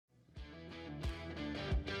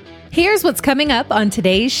Here's what's coming up on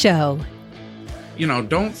today's show.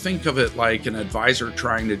 Don't think of it like an advisor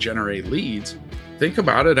trying to generate leads. Think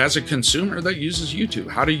about it as a consumer that uses YouTube.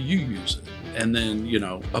 How do you use it? And then,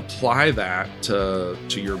 apply that to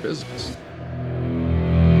your business.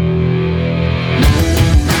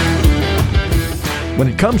 When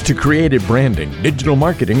it comes to creative branding, digital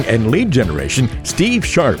marketing, and lead generation, Steve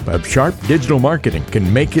Sharp of Sharp Digital Marketing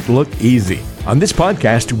can make it look easy. On this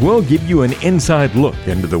podcast, we'll give you an inside look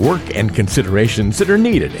into the work and considerations that are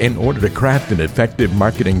needed in order to craft an effective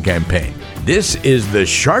marketing campaign. This is the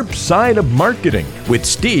Sharp Side of Marketing with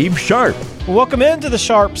Steve Sharp. Welcome into the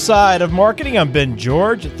Sharp Side of Marketing. I'm Ben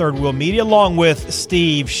George at Third Wheel Media, along with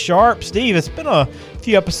Steve Sharp. Steve, it's been a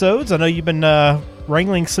few episodes. I know you've been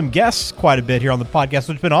wrangling some guests quite a bit here on the podcast,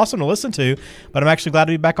 which has been awesome to listen to, but I'm actually glad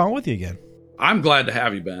to be back on with you again. I'm glad to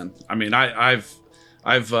have you, Ben. I mean, I've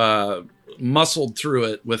muscled through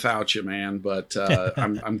it without you, man, but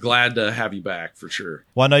I'm glad to have you back for sure.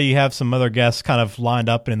 Well, I know you have some other guests kind of lined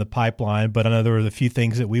up and in the pipeline, but I know there were a few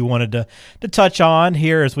things that we wanted to touch on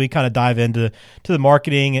here as we kind of dive into the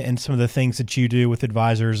marketing and some of the things that you do with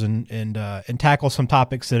advisors and tackle some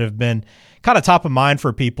topics that have been kind of top of mind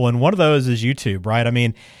for people. And one of those is YouTube, right? I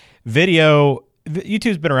mean,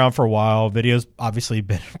 YouTube's been around for a while. Video's obviously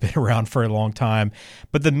been around for a long time,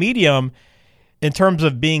 but the medium, in terms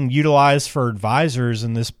of being utilized for advisors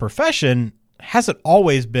in this profession, hasn't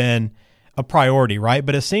always been a priority, right?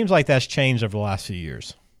 But it seems like that's changed over the last few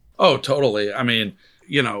years. Oh, totally. I mean,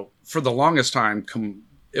 for the longest time,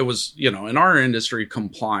 it was, in our industry,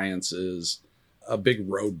 compliance is a big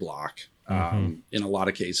roadblock in a lot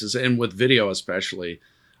of cases, and with video especially.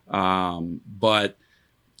 But,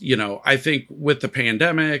 I think with the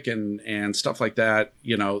pandemic and stuff like that,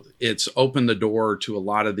 it's opened the door to a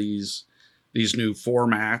lot of these new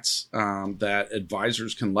formats that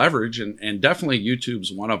advisors can leverage. And definitely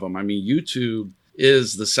YouTube's one of them. I mean, YouTube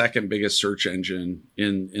is the second biggest search engine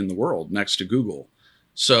in the world next to Google.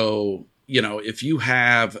 So, if you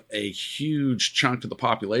have a huge chunk of the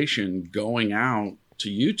population going out to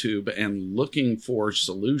YouTube and looking for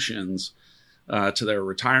solutions to their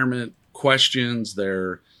retirement questions,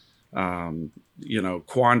 their,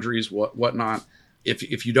 quandaries, whatnot,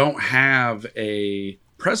 if you don't have a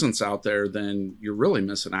presence out there, then you're really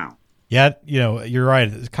missing out. Yeah, you're right.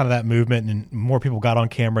 It's kind of that movement, and more people got on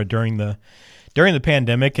camera during the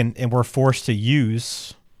pandemic, and were forced to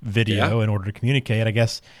use video in order to communicate. I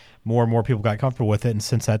guess more and more people got comfortable with it, and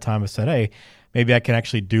since that time, I said, "Hey, maybe I can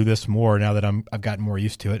actually do this more now that I've gotten more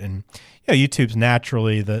used to it." And YouTube's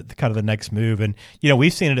naturally the kind of the next move, and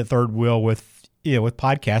we've seen it at Third Wheel with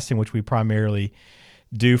podcasting, which we primarily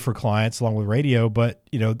do for clients along with radio. But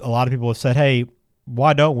a lot of people have said, "Hey,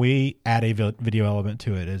 why don't we add a video element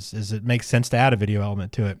to it? Is it makes sense to add a video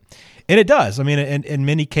element to it?" And it does. I mean, in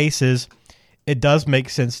many cases, it does make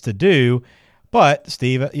sense to do. But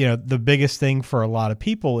Steve, the biggest thing for a lot of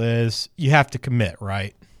people is you have to commit,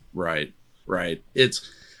 right? Right. It's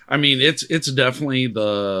definitely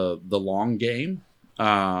the long game,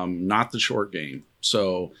 not the short game.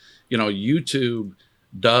 So, YouTube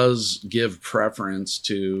does give preference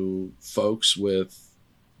to folks with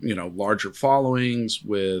larger followings,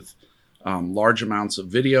 with large amounts of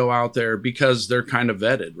video out there, because they're kind of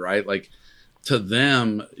vetted, right? Like, to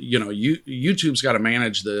them, YouTube's got to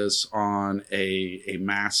manage this on a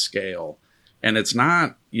mass scale, and it's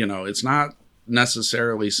not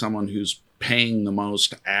necessarily someone who's paying the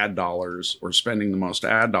most ad dollars or spending the most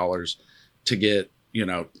ad dollars to get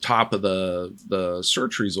top of the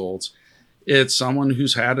search results. It's someone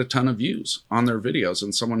who's had a ton of views on their videos,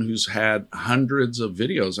 and someone who's had hundreds of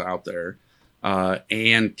videos out there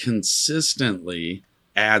and consistently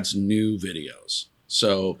adds new videos.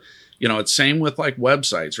 So, it's same with like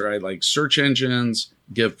websites, right? Like, search engines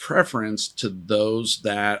give preference to those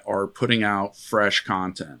that are putting out fresh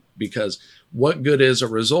content, because what good is a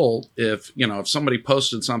result if somebody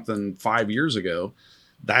posted something 5 years ago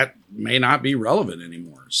that may not be relevant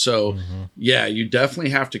anymore. So you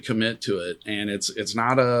definitely have to commit to it. And it's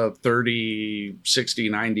not a 30, 60,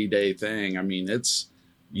 90 day thing. I mean,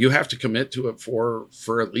 you have to commit to it for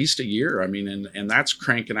at least a year. I mean, and that's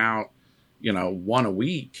cranking out, one a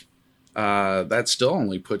week. That still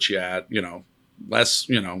only puts you at, less,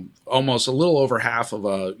 almost a little over half of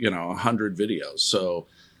 100 videos. So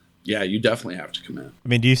yeah, you definitely have to commit. I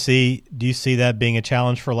mean, do you see that being a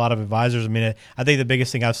challenge for a lot of advisors? I mean, I think the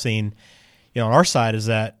biggest thing I've seen, on our side is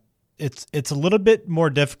that it's a little bit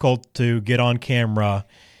more difficult to get on camera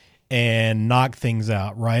and knock things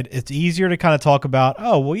out, right? It's easier to kind of talk about,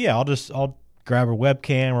 oh, well, yeah, I'll grab a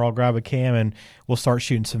webcam or I'll grab a cam and we'll start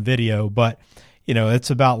shooting some video. But, it's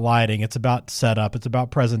about lighting, it's about setup, it's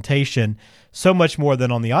about presentation, so much more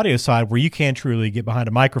than on the audio side where you can truly get behind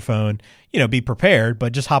a microphone, be prepared,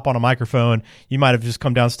 but just hop on a microphone. You might have just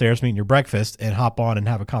come downstairs, eating your breakfast, and hop on and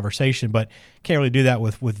have a conversation, but can't really do that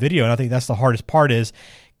with video. And I think that's the hardest part, is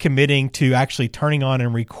committing to actually turning on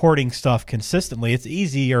and recording stuff consistently. It's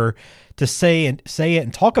easier to say it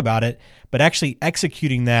and talk about it, but actually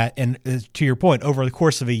executing that, and to your point, over the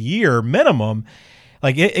course of a year minimum,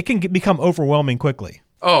 like it can become overwhelming quickly.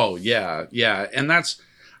 Oh yeah. Yeah. And that's,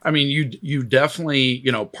 you definitely,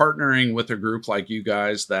 partnering with a group like you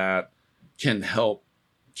guys that can help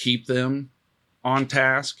keep them on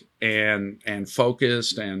task and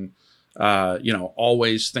focused and,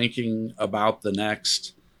 always thinking about the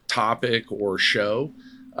next topic or show,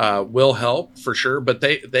 will help for sure, but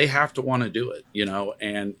they have to want to do it,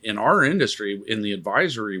 and in our industry, in the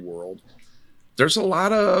advisory world, there's a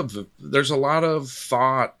lot of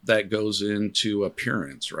thought that goes into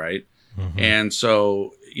appearance, right? Mm-hmm. And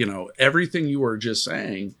so, everything you were just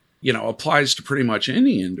saying, applies to pretty much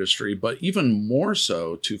any industry, but even more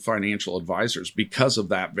so to financial advisors because of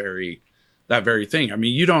that very thing.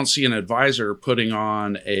 You don't see an advisor putting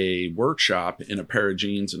on a workshop in a pair of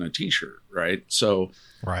jeans and a t-shirt, right? So,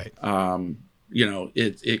 right.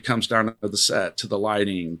 It comes down to the set, to the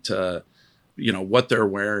lighting, to what they're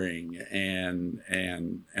wearing and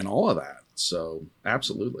all of that. So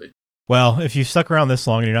absolutely. Well, if you've stuck around this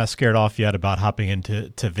long and you're not scared off yet about hopping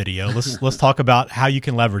into video, let's talk about how you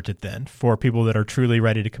can leverage it then for people that are truly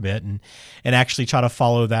ready to commit and actually try to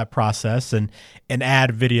follow that process and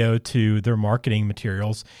add video to their marketing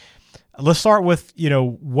materials. Let's start with,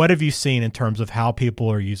 what have you seen in terms of how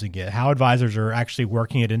people are using it, how advisors are actually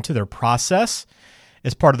working it into their process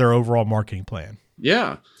as part of their overall marketing plan?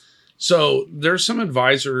 Yeah. So there's some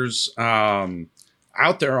advisors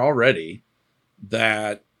out there already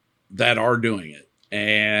that are doing it,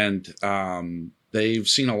 and they've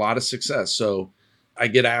seen a lot of success. So I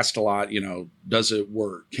get asked a lot, does it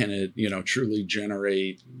work? Can it, truly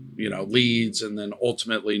generate, leads and then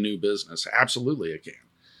ultimately new business? Absolutely it can.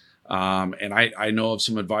 And I know of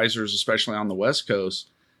some advisors, especially on the West Coast,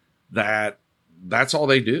 that's all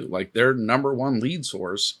they do. Like their number one lead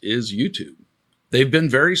source is YouTube. They've been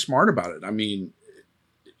very smart about it.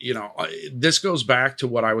 This goes back to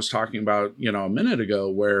what I was talking about, a minute ago,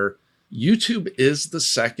 where YouTube is the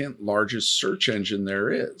second largest search engine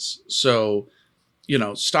there is. So,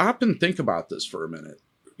 stop and think about this for a minute.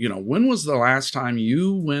 When was the last time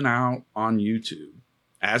you went out on YouTube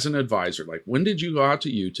as an advisor? Like, when did you go out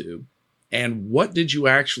to YouTube and what did you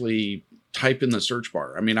actually type in the search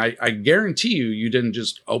bar? I guarantee you didn't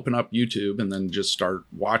just open up YouTube and then just start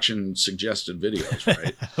watching suggested videos,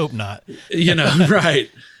 right? I hope not. Right.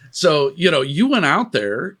 So, you went out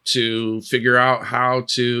there to figure out how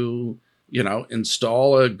to,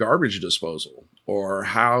 install a garbage disposal, or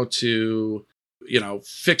how to,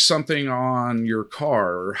 fix something on your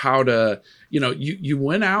car, or how to, you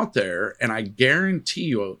went out there, and I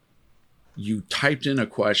guarantee you typed in a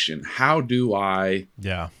question. How do I?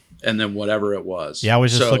 Yeah. And then whatever it was. Yeah, I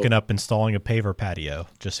was just looking up installing a paver patio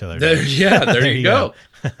just the other day. There you go.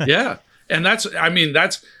 Yeah. And that's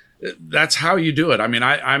how you do it.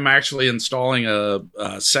 I'm actually installing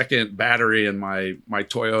a second battery in my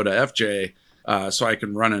Toyota FJ so I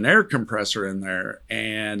can run an air compressor in there.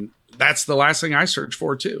 And that's the last thing I search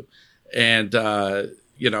for too. And,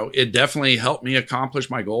 it definitely helped me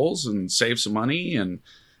accomplish my goals and save some money.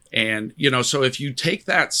 And so if you take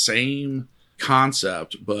that same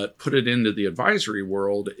concept but put it into the advisory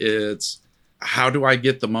world, it's how do I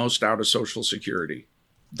get the most out of Social Security?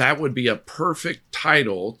 That would be a perfect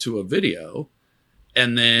title to a video.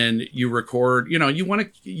 And then you record,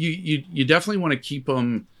 you definitely want to keep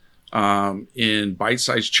them in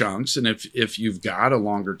bite-sized chunks. And if you've got a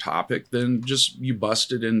longer topic, then just you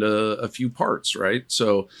bust it into a few parts, right?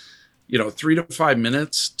 So, 3 to 5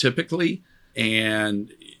 minutes typically.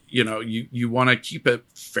 And you want to keep it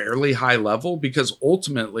fairly high level, because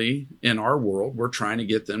ultimately in our world, we're trying to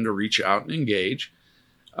get them to reach out and engage.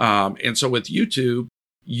 And so with YouTube,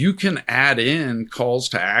 you can add in calls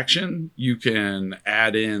to action. You can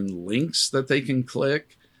add in links that they can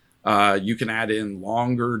click. You can add in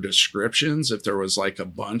longer descriptions if there was like a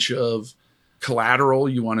bunch of collateral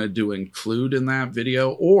you wanted to include in that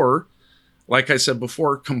video. Or, like I said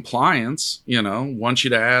before, compliance, wants you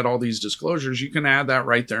to add all these disclosures. You can add that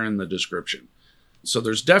right there in the description. So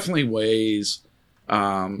there's definitely ways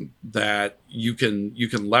that you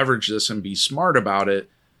can leverage this and be smart about it.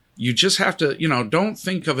 You just have to, don't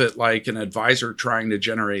think of it like an advisor trying to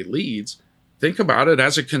generate leads. Think about it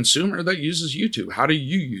as a consumer that uses YouTube. How do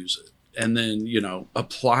you use it?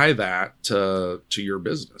 apply that to your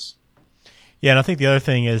business. Yeah, and I think the other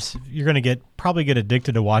thing is you're going to probably get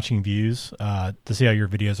addicted to watching views to see how your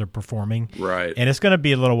videos are performing. Right. And it's going to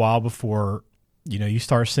be a little while before you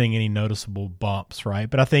start seeing any noticeable bumps, right?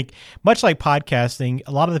 But I think much like podcasting,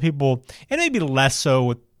 a lot of the people, and maybe less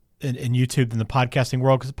so in YouTube than the podcasting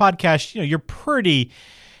world, because the podcast,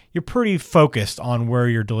 you're pretty focused on where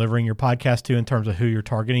you're delivering your podcast to in terms of who you're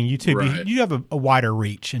targeting. YouTube, right. you have a wider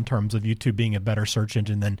reach in terms of YouTube being a better search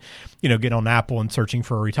engine than, getting on Apple and searching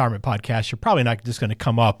for a retirement podcast. You're probably not just going to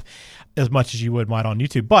come up as much as you might on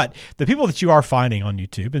YouTube. But the people that you are finding on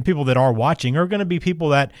YouTube and people that are watching are going to be people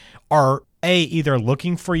that are either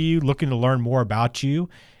looking for you, looking to learn more about you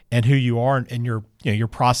and who you are and your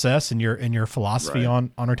process and your philosophy right.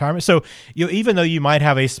 on retirement. So even though you might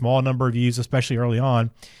have a small number of views, especially early on,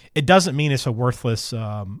 it doesn't mean it's a worthless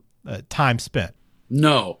time spent.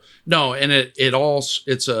 No, and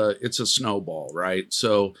it's a snowball, right?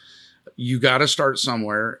 So you got to start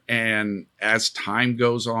somewhere, and as time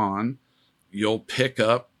goes on, you'll pick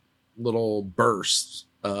up little bursts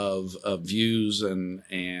of views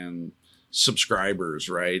and subscribers,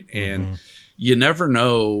 right? Mm-hmm. And you never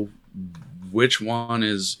know which one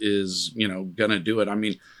is gonna do it. I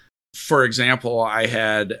mean, for example, I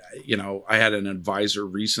had an advisor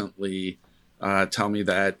recently tell me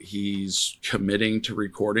that he's committing to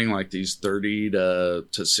recording like these 30 to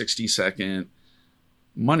 60 second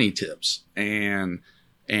money tips and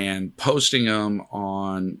posting them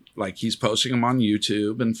on, like, he's posting them on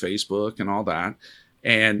YouTube and Facebook and all that.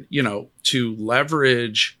 And, to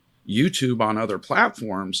leverage YouTube on other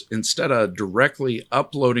platforms, instead of directly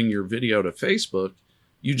uploading your video to Facebook,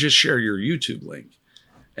 you just share your YouTube link.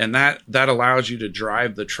 And that allows you to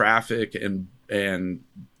drive the traffic and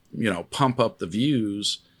pump up the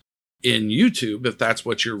views in YouTube if that's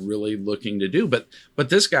what you're really looking to do. But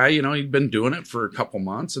this guy, he'd been doing it for a couple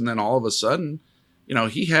months, and then all of a sudden,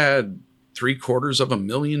 he had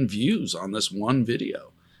 750,000 views on this one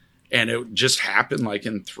video. And it just happened like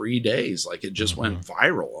in 3 days, like it just went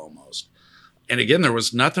viral almost. And again, there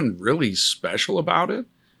was nothing really special about it,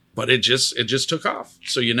 but it just took off.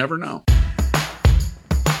 So you never know.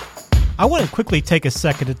 I want to quickly take a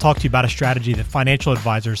second to talk to you about a strategy that financial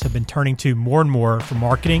advisors have been turning to more and more for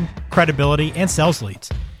marketing, credibility, and sales leads.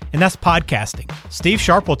 And that's podcasting. Steve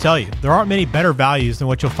Sharp will tell you there aren't many better values than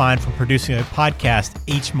what you'll find from producing a podcast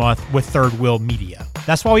each month with Third Wheel Media.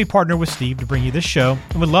 That's why we partner with Steve to bring you this show,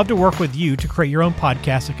 and would love to work with you to create your own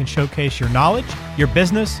podcast that can showcase your knowledge, your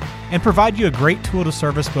business, and provide you a great tool to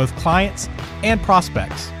service both clients and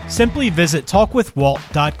prospects. Simply visit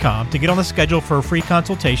talkwithwalt.com to get on the schedule for a free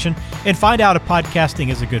consultation and find out if podcasting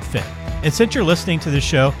is a good fit. And since you're listening to this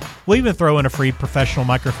show, we'll even throw in a free professional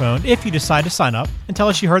microphone if you decide to sign up and tell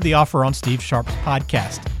us you heard the offer on Steve Sharp's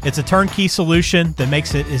podcast. It's a turnkey solution that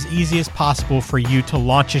makes it as easy as possible for you to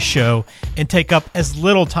launch a show and take up as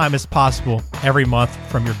little time as possible every month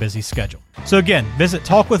from your busy schedule. So again, visit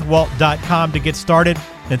talkwithwalt.com to get started,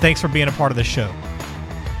 and thanks for being a part of the show.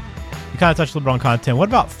 You kind of touched a little bit on content. What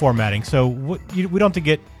about formatting? So we don't have to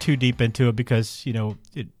get too deep into it because,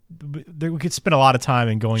 we could spend a lot of time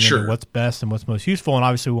in going into what's best and what's most useful. And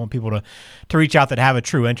obviously we want people to reach out that have a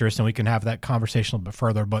true interest, and we can have that conversation a little bit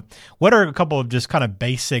further. But what are a couple of just kind of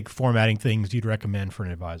basic formatting things you'd recommend for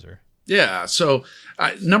an advisor? Yeah. So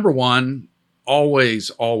number one,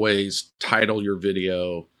 always title your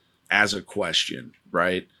video as a question,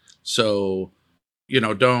 right? So,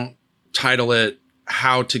 don't title it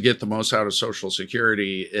how to get the most out of Social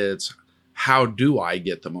Security. It's how do I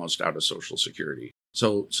get the most out of Social Security?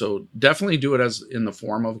 So definitely do it as in the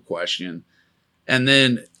form of a question, and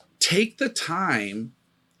then take the time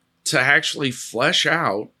to actually flesh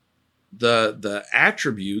out the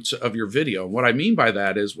attributes of your video. And what I mean by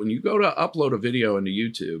that is when you go to upload a video into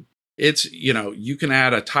YouTube, it's, you can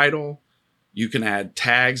add a title, you can add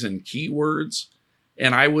tags and keywords,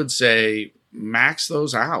 and I would say max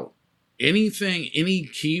those out. Any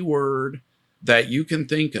keyword that you can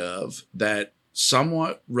think of that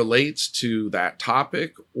somewhat relates to that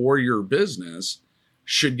topic or your business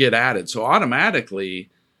should get added. So automatically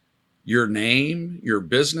your name, your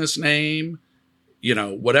business name,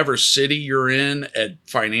 whatever city you're in, a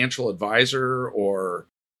financial advisor or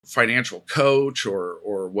financial coach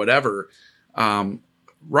or whatever,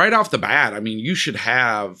 right off the bat, I mean, you should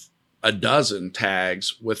have a dozen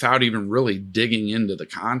tags without even really digging into the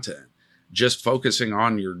content, just focusing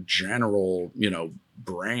on your general,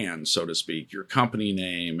 brand, so to speak, your company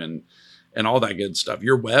name and all that good stuff.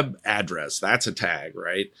 Your web address, that's a tag,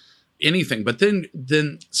 right? Anything. But then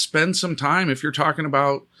spend some time, if you're talking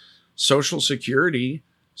about Social Security,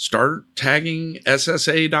 start tagging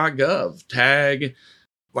ssa.gov, tag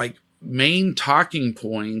like main talking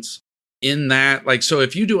points in that. Like, so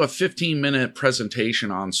if you do a 15-minute presentation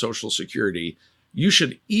on Social Security, you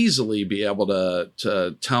should easily be able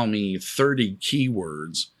to tell me 30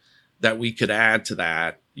 keywords that we could add to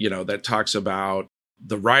that, that talks about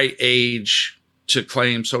the right age to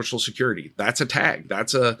claim Social Security. That's a tag.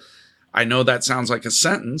 I know that sounds like a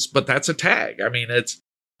sentence, but that's a tag. I mean,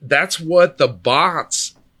 that's what the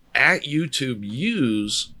bots at YouTube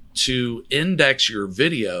use to index your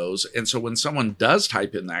videos. And so when someone does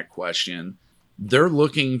type in that question, they're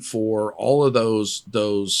looking for all of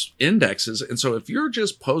those indexes. And so if you're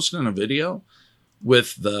just posting a video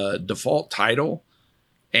with the default title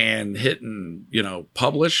and hitting,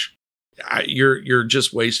 publish, you're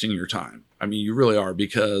just wasting your time. I mean, you really are,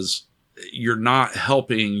 because you're not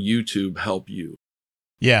helping YouTube help you.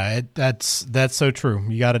 Yeah, that's so true.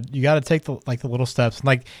 You gotta take the little steps.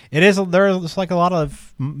 Like there's like a lot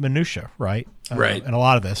of minutia, right? Right. And a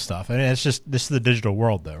lot of this stuff, and this is the digital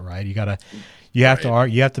world, though, right? You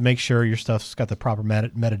have to make sure your stuff's got the proper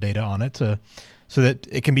metadata on it so that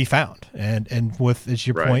it can be found. And with, as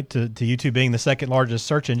your point, to YouTube being the second largest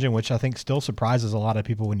search engine, which I think still surprises a lot of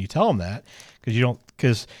people when you tell them that,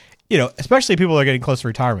 because especially people that are getting close to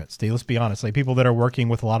retirement. Steve, let's be honest, like people that are working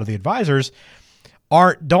with a lot of the advisors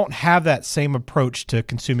don't have that same approach to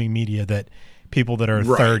consuming media that people that are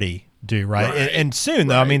 30 do, right? And soon,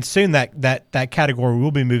 though, I mean, soon that category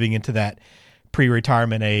will be moving into that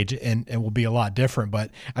pre-retirement age, and will be a lot different. But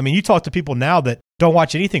I mean, you talk to people now that don't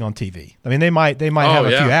watch anything on TV. I mean, they might have a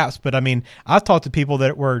few apps, but I mean, I've talked to people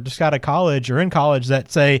that were just out of college or in college that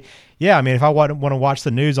say, yeah, I mean, if I want to watch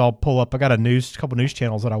the news, I'll pull up. I got a couple news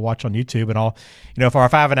channels that I watch on YouTube, and I'll, if I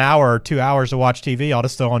have an hour or 2 hours to watch TV, I'll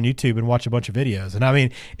just go on YouTube and watch a bunch of videos. And I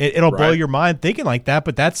mean, it'll blow your mind thinking like that,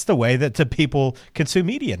 but that's the way that people consume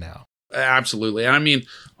media now. Absolutely. I mean,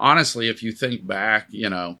 honestly, if you think back,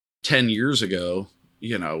 10 years ago,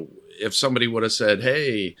 if somebody would have said,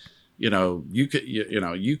 hey,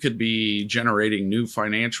 you could be generating new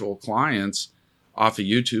financial clients off of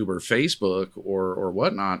YouTube or Facebook or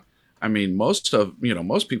whatnot. I mean, most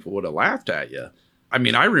people would have laughed at you. I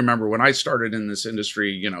mean, I remember when I started in this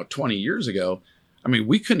industry, 20 years ago, I mean,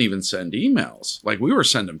 we couldn't even send emails. Like, we were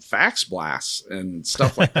sending fax blasts and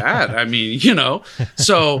stuff like that. I mean,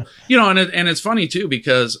 so, and it's funny too,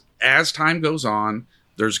 because as time goes on,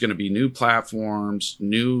 there's going to be new platforms,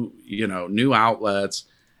 new outlets,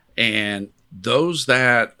 and those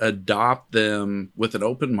that adopt them with an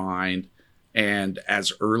open mind and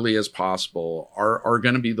as early as possible are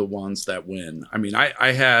going to be the ones that win. I mean,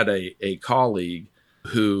 I had a colleague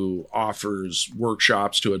who offers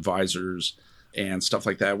workshops to advisors and stuff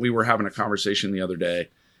like that. We were having a conversation the other day,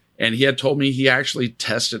 and he had told me he actually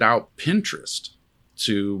tested out Pinterest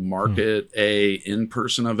to market a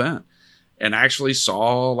in-person event, and actually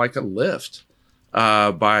saw like a lift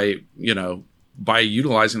by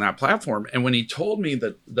utilizing that platform. And when he told me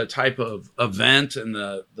that the type of event and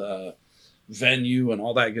the venue and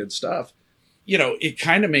all that good stuff, it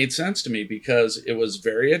kind of made sense to me, because it was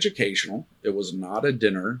very educational. It was not a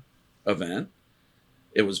dinner event.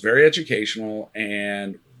 It was very educational.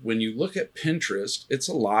 And when you look at Pinterest, it's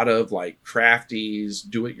a lot of like crafties,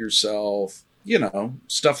 do it yourself,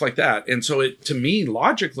 stuff like that. And so to me,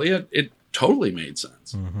 logically, it totally made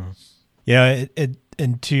sense. Mm-hmm. Yeah.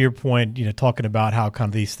 And to your point, talking about how kind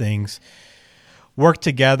of these things work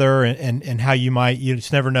together and how you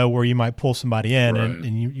just never know where you might pull somebody in,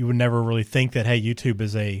 and you would never really think that, hey, YouTube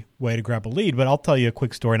is a way to grab a lead. But I'll tell you a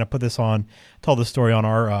quick story, and I told this story on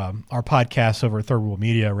our podcast over at Third World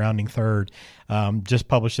Media, Rounding Third. Just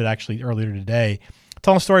published it actually earlier today.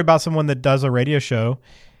 Telling a story about someone that does a radio show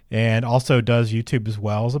and also does YouTube as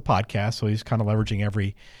well as a podcast. So he's kind of leveraging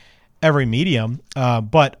every medium,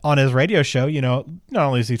 but on his radio show, not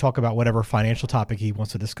only does he talk about whatever financial topic he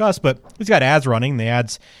wants to discuss, but he's got ads running. The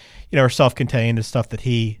ads, are self-contained and stuff that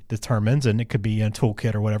he determines, and it could be a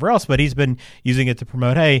toolkit or whatever else, but he's been using it to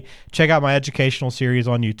promote, hey, check out my educational series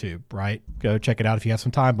on YouTube, right? Go check it out if you have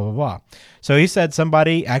some time, blah, blah, blah. So he said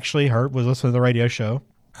somebody actually was listening to the radio show,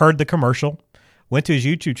 heard the commercial, went to his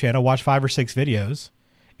YouTube channel, watched 5 or 6 videos,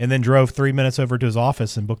 and then drove 3 minutes over to his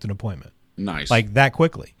office and booked an appointment. Nice. Like that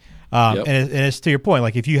quickly. And it's to your point,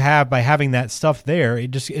 like if you by having that stuff there,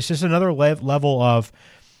 it's just another level of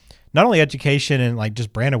not only education and like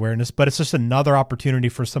just brand awareness, but it's just another opportunity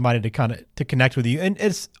for somebody to connect with you. And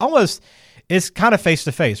it's kind of face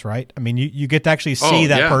to face, right? I mean, you get to actually see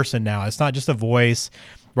that person now. It's not just a voice,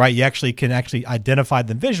 right? You actually can identify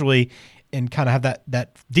them visually and kind of have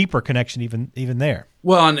that deeper connection even there.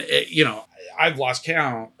 Well, and I've lost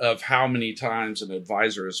count of how many times an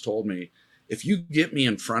advisor has told me, if you get me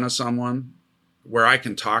in front of someone where I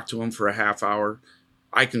can talk to them for a half hour,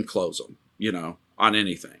 I can close them, on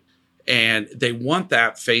anything. And they want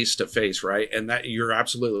that face to face, right? And that you're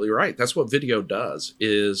absolutely right. That's what video does,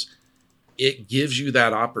 is it gives you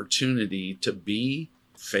that opportunity to be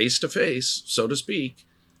face to face, so to speak,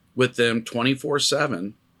 with them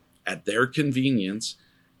 24/7 at their convenience.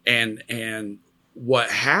 And what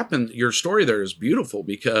happened, your story there is beautiful,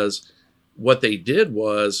 because what they did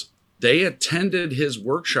was they attended his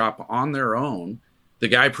workshop on their own. The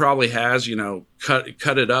guy probably has,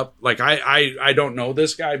 cut it up. Like I don't know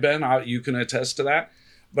this guy, Ben, you can attest to that,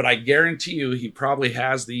 but I guarantee you he probably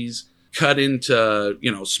has these cut into,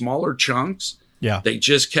 smaller chunks. Yeah. They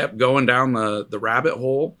just kept going down the rabbit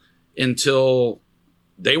hole until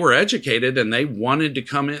they were educated and they wanted to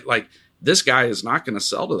come in. Like, this guy is not going to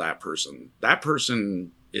sell to that person. That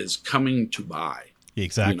person is coming to buy.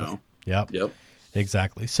 Exactly. Yep.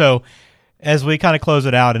 Exactly. So as we kind of close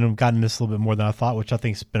it out, and we've gotten this a little bit more than I thought, which I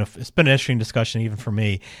think it's been an interesting discussion even for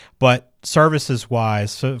me, but services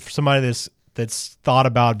wise, so for somebody that's thought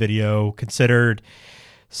about video, considered,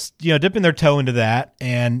 dipping their toe into that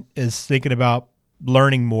and is thinking about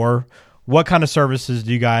learning more, what kind of services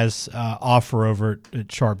do you guys offer over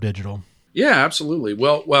at Sharp Digital? Yeah, absolutely.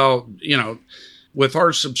 Well, with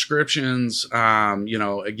our subscriptions,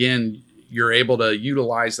 again, you're able to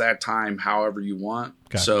utilize that time however you want.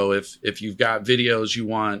 Okay. So if you've got videos you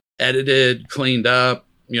want edited, cleaned up,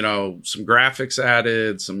 some graphics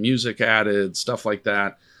added, some music added, stuff like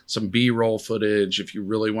that, some B-roll footage, if you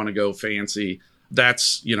really want to go fancy,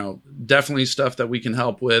 that's, definitely stuff that we can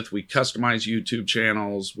help with. We customize YouTube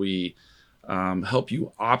channels. We help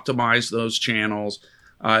you optimize those channels.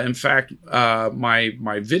 In fact,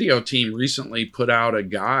 my video team recently put out a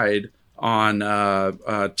guide on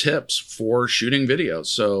tips for shooting videos.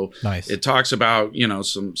 So nice. It talks about,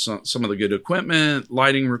 some of the good equipment,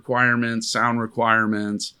 lighting requirements, sound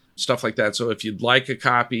requirements, stuff like that. So if you'd like a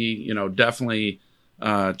copy, definitely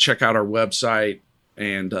check out our website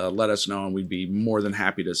and let us know, and we'd be more than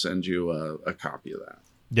happy to send you a copy of that.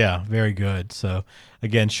 Yeah, very good. So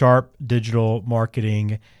again,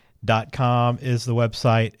 sharpdigitalmarketing.com is the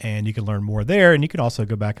website, and you can learn more there. And you can also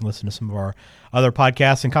go back and listen to some of our other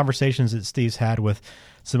podcasts and conversations that Steve's had with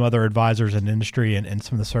some other advisors in the industry and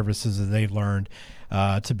some of the services that they've learned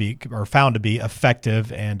to be, or found to be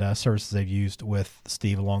effective, and services they've used with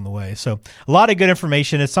Steve along the way. So a lot of good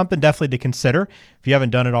information. It's something definitely to consider if you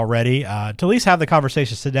haven't done it already, to at least have the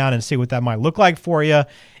conversation, sit down and see what that might look like for you,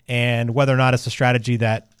 and whether or not it's a strategy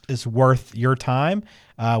that is worth your time.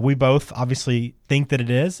 We both obviously think that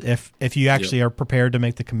it is. If you actually are prepared to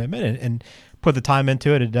make the commitment and put the time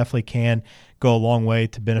into it, it definitely can go a long way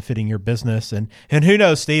to benefiting your business. And who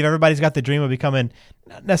knows, Steve, everybody's got the dream of becoming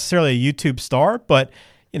not necessarily a YouTube star, but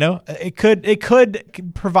it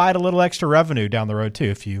could provide a little extra revenue down the road too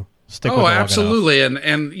if you stick with it long absolutely. Enough.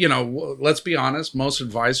 And let's be honest, most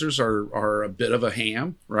advisors are a bit of a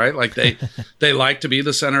ham, right? Like they like to be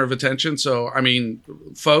the center of attention. So I mean,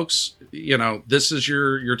 folks, this is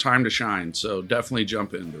your time to shine. So definitely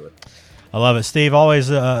jump into it. I love it, Steve.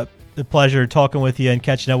 Always a pleasure talking with you and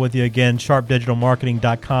catching up with you again.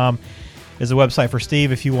 Sharpdigitalmarketing.com is the website for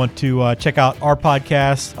Steve. If you want to check out our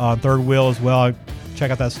podcast on Third Wheel as well, check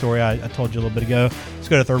out that story I told you a little bit ago. Just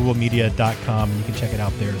go to thirdwheelmedia.com and you can check it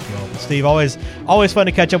out there as well. But Steve, always fun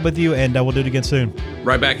to catch up with you, and we'll do it again soon.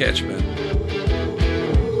 Right back at you, man.